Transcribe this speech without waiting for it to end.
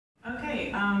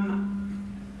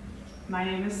My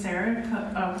name is Sara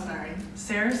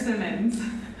Simmonds.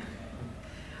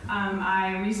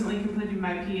 I recently completed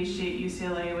my PhD at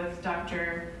UCLA with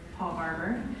Dr. Paul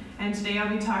Barber, and today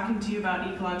I'll be talking to you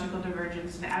about ecological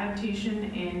divergence and adaptation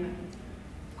in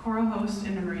coral host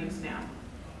and a marine snail.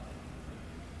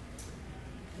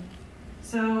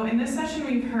 So in this session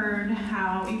we've heard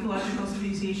how ecological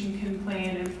speciation can play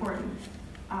an important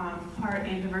part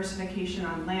in diversification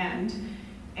on land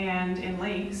and in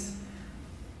lakes,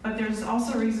 but there's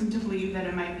also reason to believe that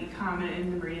it might be common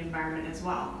in the marine environment as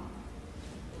well.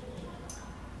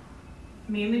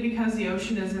 Mainly because the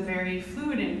ocean is a very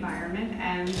fluid environment,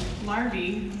 and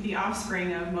larvae, the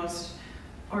offspring of most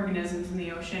organisms in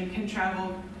the ocean, can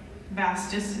travel vast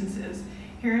distances.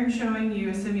 Here I'm showing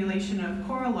you a simulation of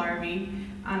coral larvae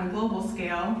on a global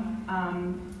scale,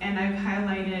 and I've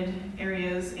highlighted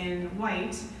areas in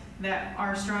white that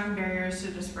are strong barriers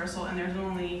to dispersal, and there's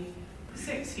only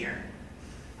 6 here.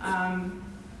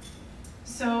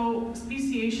 So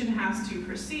speciation has to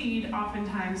proceed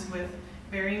oftentimes with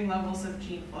varying levels of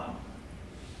gene flow.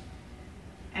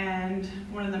 And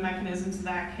one of the mechanisms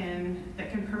that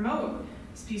can promote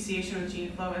speciation with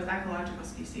gene flow is ecological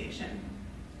speciation.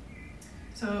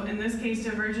 So in this case,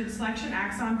 divergent selection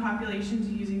acts on populations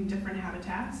using different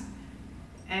habitats.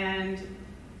 And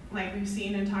like we've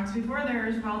seen in talks before,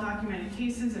 there's well-documented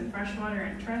cases in freshwater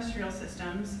and terrestrial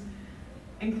systems,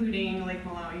 including Lake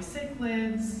Malawi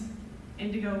cichlids,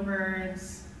 indigo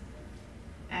birds,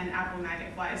 and apple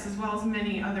maggot flies, as well as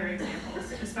many other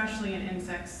examples, especially in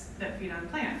insects that feed on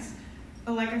plants.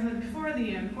 But like I said before,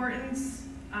 the importance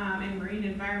in marine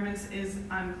environments is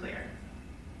unclear.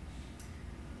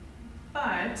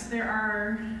 But there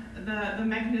are the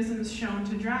mechanisms shown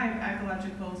to drive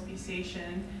ecological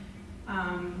speciation,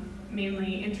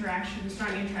 mainly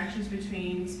strong interactions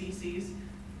between species,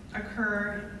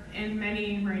 occur in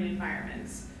many marine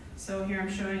environments. So here I'm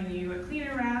showing you a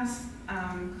cleaner wrasse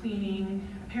cleaning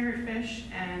a parrotfish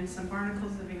and some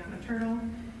barnacles living on a turtle.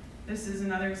 This is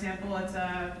another example. It's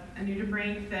a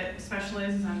nudibranch that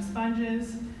specializes on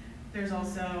sponges. There's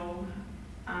also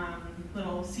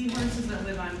little seahorses that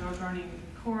live on road-running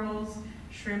corals,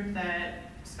 shrimp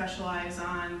that specialize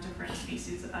on different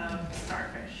species of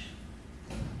starfish.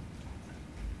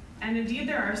 And indeed,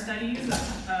 there are studies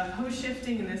of host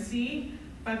shifting in the sea,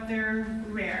 but they're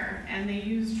rare, and they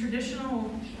use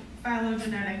traditional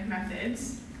phylogenetic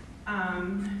methods.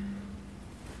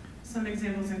 Some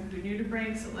examples include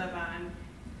nudibranchs that live on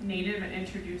native and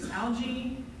introduced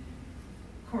algae,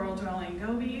 coral-dwelling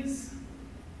gobies,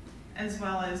 as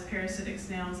well as parasitic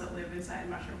snails that live inside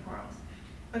mushroom corals.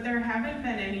 But there haven't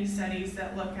been any studies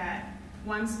that look at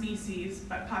one species,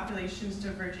 but populations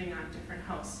diverging on different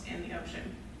hosts in the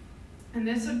ocean. And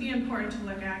this would be important to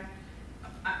look at.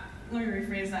 Let me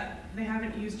rephrase that. They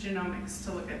haven't used genomics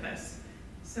to look at this.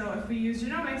 So if we use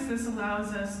genomics, this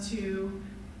allows us to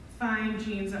find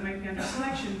genes that might be under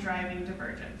selection driving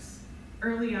divergence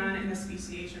early on in the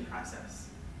speciation process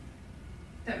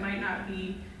that might not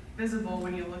be visible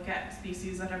when you look at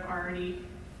species that have already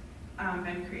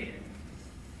been created.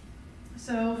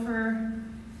 So for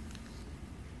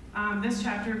this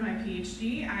chapter of my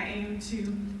PhD, I aim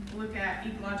to look at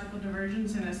ecological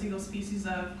divergence in a single species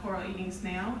of coral-eating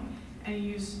snail and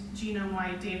use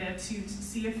genome-wide data to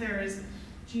see if there is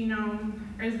gene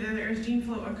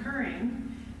flow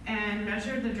occurring, and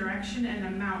measure the direction and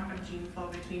amount of gene flow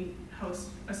between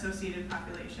host-associated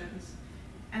populations.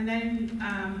 And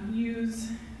then use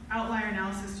outlier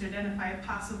analysis to identify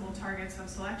possible targets of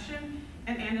selection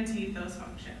and annotate those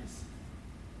functions.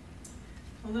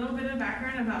 A little bit of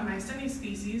background about my study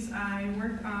species. I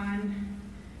work on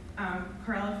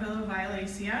Corallophylla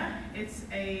violacea. It's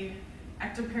a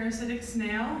ectoparasitic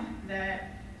snail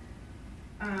that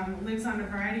lives on a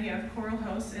variety of coral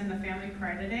hosts in the family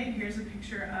Paratidae. Here's a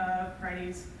picture of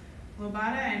Paratides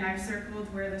lobata, and I've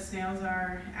circled where the snails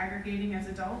are aggregating as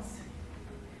adults.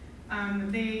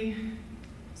 They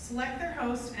select their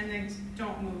host and they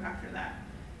don't move after that.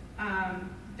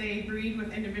 They breed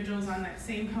with individuals on that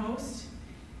same host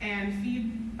and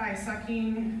feed by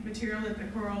sucking material that the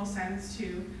coral sends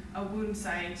to a wound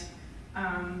site.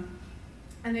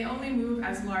 And they only move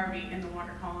as larvae in the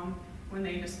water column when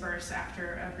they disperse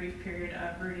after a brief period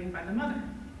of brooding by the mother.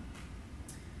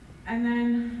 And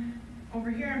then over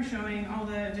here I'm showing all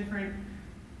the different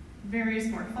various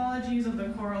morphologies of the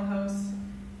coral hosts.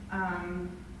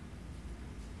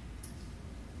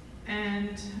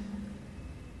 And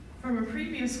from a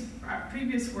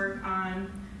previous work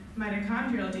on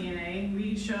mitochondrial DNA,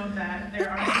 we showed that there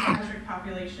are symmetric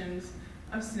populations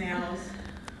of snails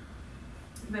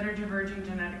that are diverging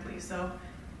genetically. So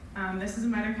This is a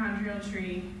mitochondrial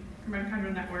tree, or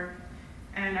mitochondrial network,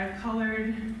 and I've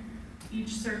colored each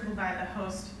circle by the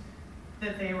host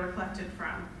that they were collected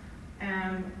from.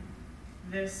 And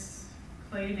this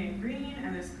clade in green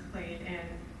and this clade in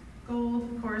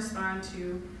gold correspond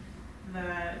to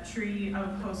the tree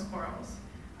of host corals.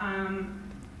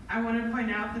 I want to point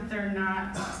out that they're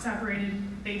not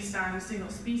separated based on a single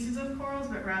species of corals,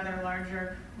 but rather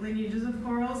larger lineages of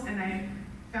corals, and I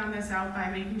found this out by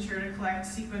making sure to collect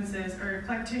sequences, or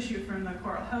collect tissue from the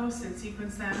coral host and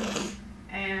sequence them,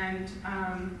 and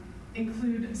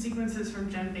include sequences from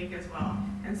GenBake as well.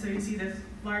 And so you see this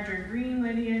larger green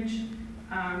lineage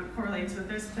correlates with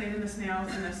this clade in the snails,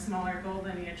 and this smaller gold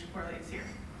lineage correlates here.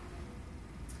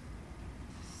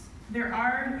 There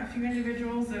are a few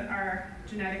individuals that are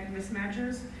genetic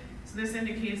mismatches, so this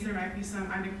indicates there might be some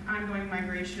ongoing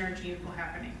migration or gene pool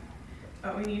happening.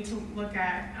 But we need to look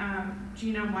at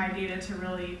genome-wide data to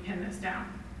really pin this down.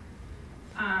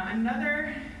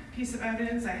 Another piece of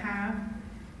evidence I have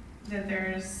that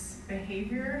there's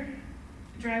behavior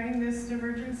driving this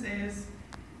divergence is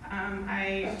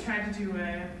I tried to do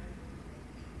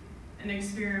an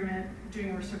experiment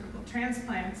doing reciprocal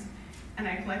transplants, and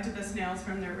I collected the snails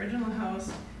from their original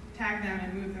host, tagged them,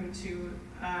 and moved them to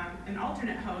an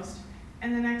alternate host,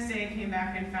 and the next day I came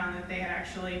back and found that they had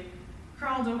actually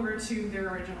crawled over to their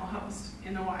original host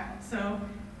in the wild. So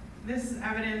this is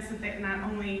evidence that they not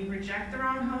only reject the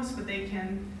wrong host, but they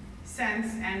can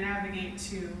sense and navigate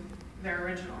to their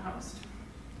original host.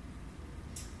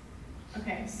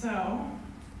 Okay, so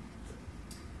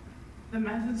the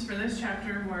methods for this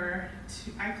chapter were,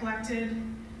 I collected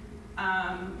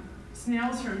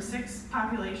snails from 6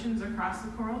 populations across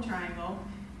the coral triangle,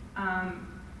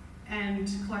 and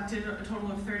collected a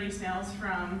total of 30 snails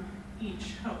from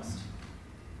each host.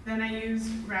 Then I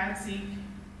used RADseq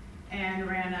and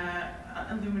ran a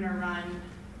Illumina run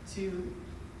to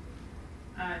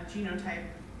genotype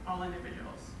all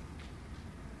individuals.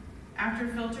 After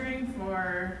filtering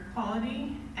for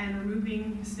quality and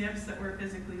removing SNPs that were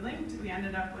physically linked, we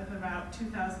ended up with about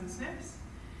 2,000 SNPs.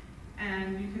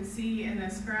 And you can see in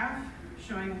this graph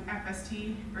showing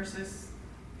FST versus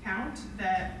count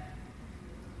that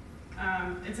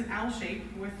it's an L shape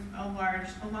with a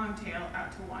long tail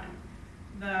out to 1.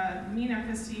 The mean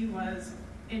FST was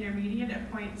intermediate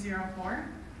at 0.04,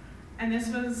 and this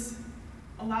was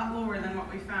a lot lower than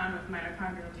what we found with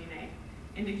mitochondrial DNA,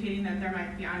 indicating that there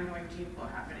might be ongoing gene flow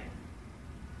happening.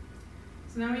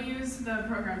 So then we use the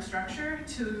program structure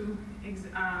to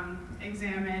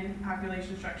examine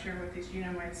population structure with these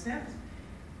genome-wide SNPs.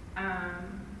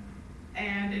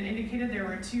 And it indicated there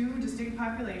were 2 distinct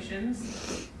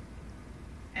populations,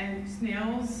 and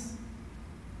snails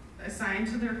assigned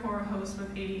to their coral host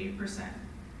with 88%.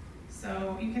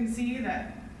 So you can see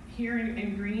that here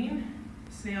in green,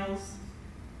 snails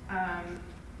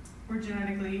were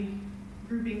genetically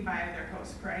grouping by their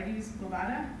host parietes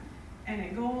lobata, and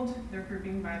in gold, they're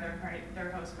grouping by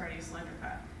their host parietes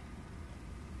cylindrica.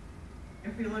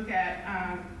 If we look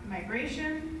at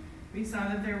migration, we saw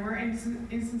that there were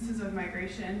instances of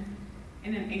migration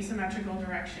in an asymmetrical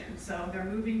direction. So they're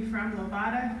moving from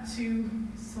lobata to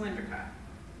cylindrica.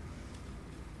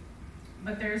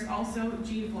 But there's also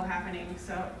gene flow happening.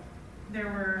 So there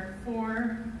were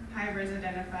 4 hybrids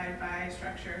identified by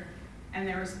structure, and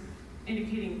there was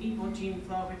indicating equal gene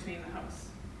flow between the hosts.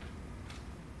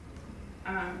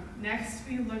 Next,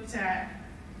 we looked at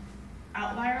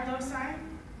outlier loci.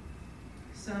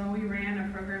 So we ran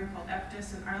a program called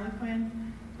EFDIS and Arlequin,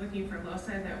 looking for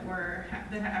loci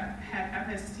that had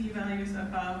FST values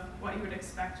above what you would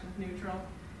expect with neutral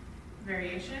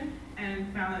variation,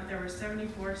 and found that there were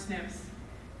 74 SNPs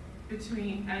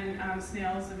between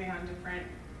snails living on different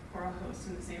coral hosts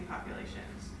in the same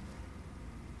populations.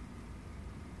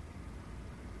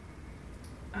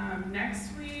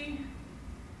 Next, we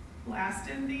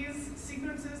blasted these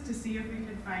sequences to see if we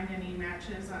could find any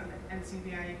matches on the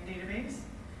NCBI database.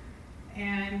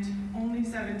 And only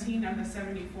 17 of the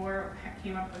 74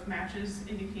 came up with matches,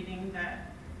 indicating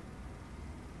that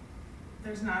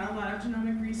there's not a lot of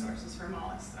genomic resources for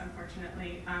mollusks,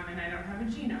 unfortunately, and I don't have a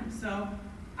genome. So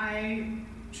I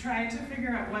tried to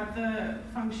figure out what the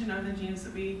function of the genes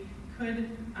that we could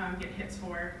get hits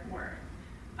for were.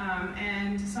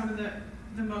 And some of the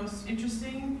most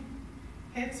interesting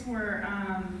hits were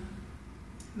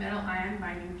metal ion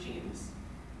binding genes.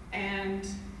 And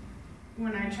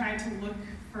when I tried to look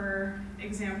for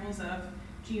examples of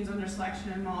genes under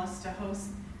selection in mollusks to hosts,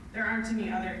 there aren't any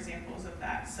other examples of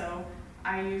that. So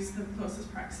I used the closest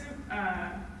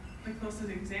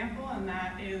example, and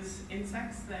that is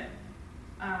insects that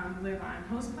live on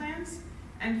host plants.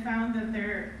 and found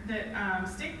that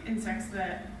stick insects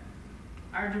that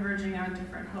are diverging on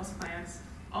different host plants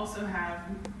also have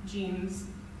genes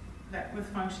that with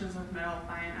functions of metal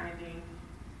ion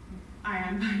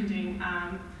binding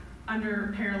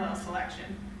under parallel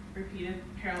selection, repeated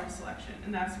parallel selection,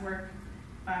 and that's work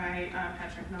by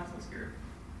Patrick Nozzle's group.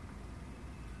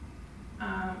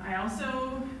 I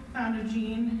also found a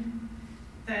gene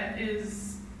that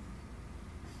is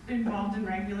involved in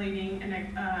regulating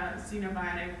a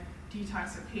xenobiotic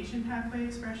detoxification pathway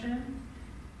expression,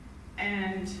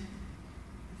 and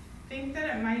think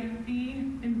that it might be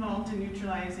involved in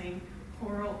neutralizing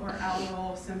coral or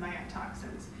algal symbiont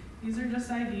toxins. These are just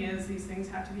ideas. These things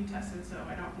have to be tested, so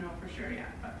I don't know for sure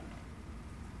yet.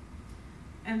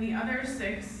 And the other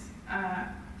 6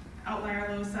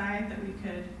 outlier loci that we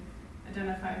could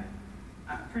identify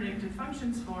predicted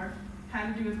functions for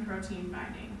had to do with protein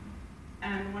binding.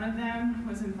 And one of them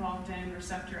was involved in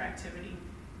receptor activity.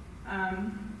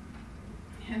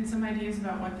 And some ideas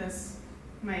about what this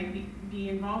might be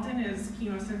involved in is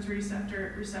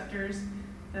chemosensory receptors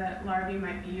that larvae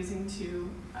might be using to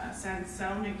sense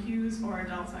settlement cues, or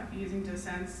adults might be using to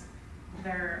sense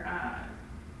their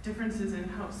differences in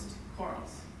host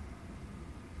corals.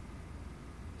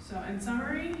 So in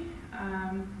summary,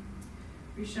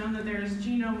 we've shown that there is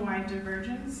genome-wide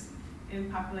divergence in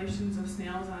populations of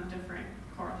snails on different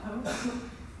coral hosts.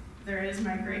 There is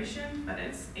migration, but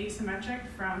it's asymmetric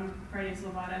from Parades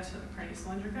lobata to Parades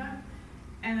cylindrica,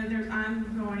 and that there's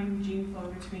ongoing gene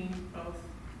flow between both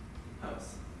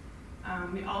hosts.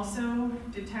 We also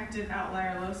detected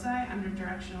outlier loci under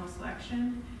directional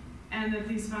selection, and that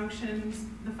these functions,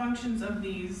 the functions of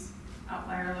these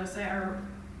outlier loci are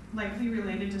likely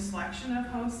related to selection of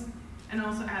hosts and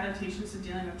also adaptations to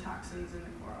dealing with toxins in the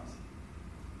corals.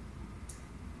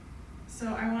 So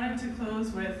I wanted to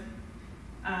close with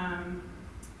a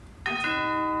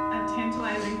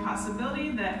tantalizing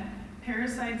possibility that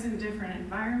parasites in different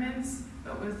environments,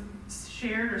 but with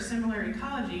shared or similar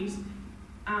ecologies,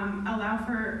 allow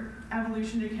for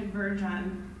evolution to converge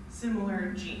on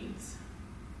similar genes.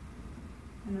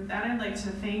 And with that, I'd like to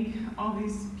thank all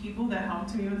these people that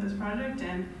helped me with this project,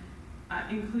 and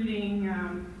including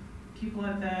people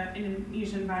at the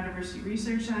Indonesian Biodiversity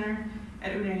Research Center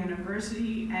at Udang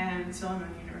University and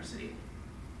Simmonds University.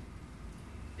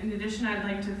 In addition, I'd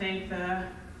like to thank the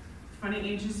funding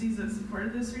agencies that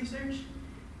supported this research.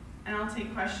 And I'll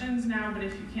take questions now, but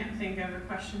if you can't think of a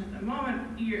question at the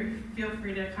moment, feel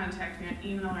free to contact me on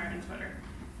email or on Twitter.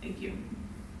 Thank you.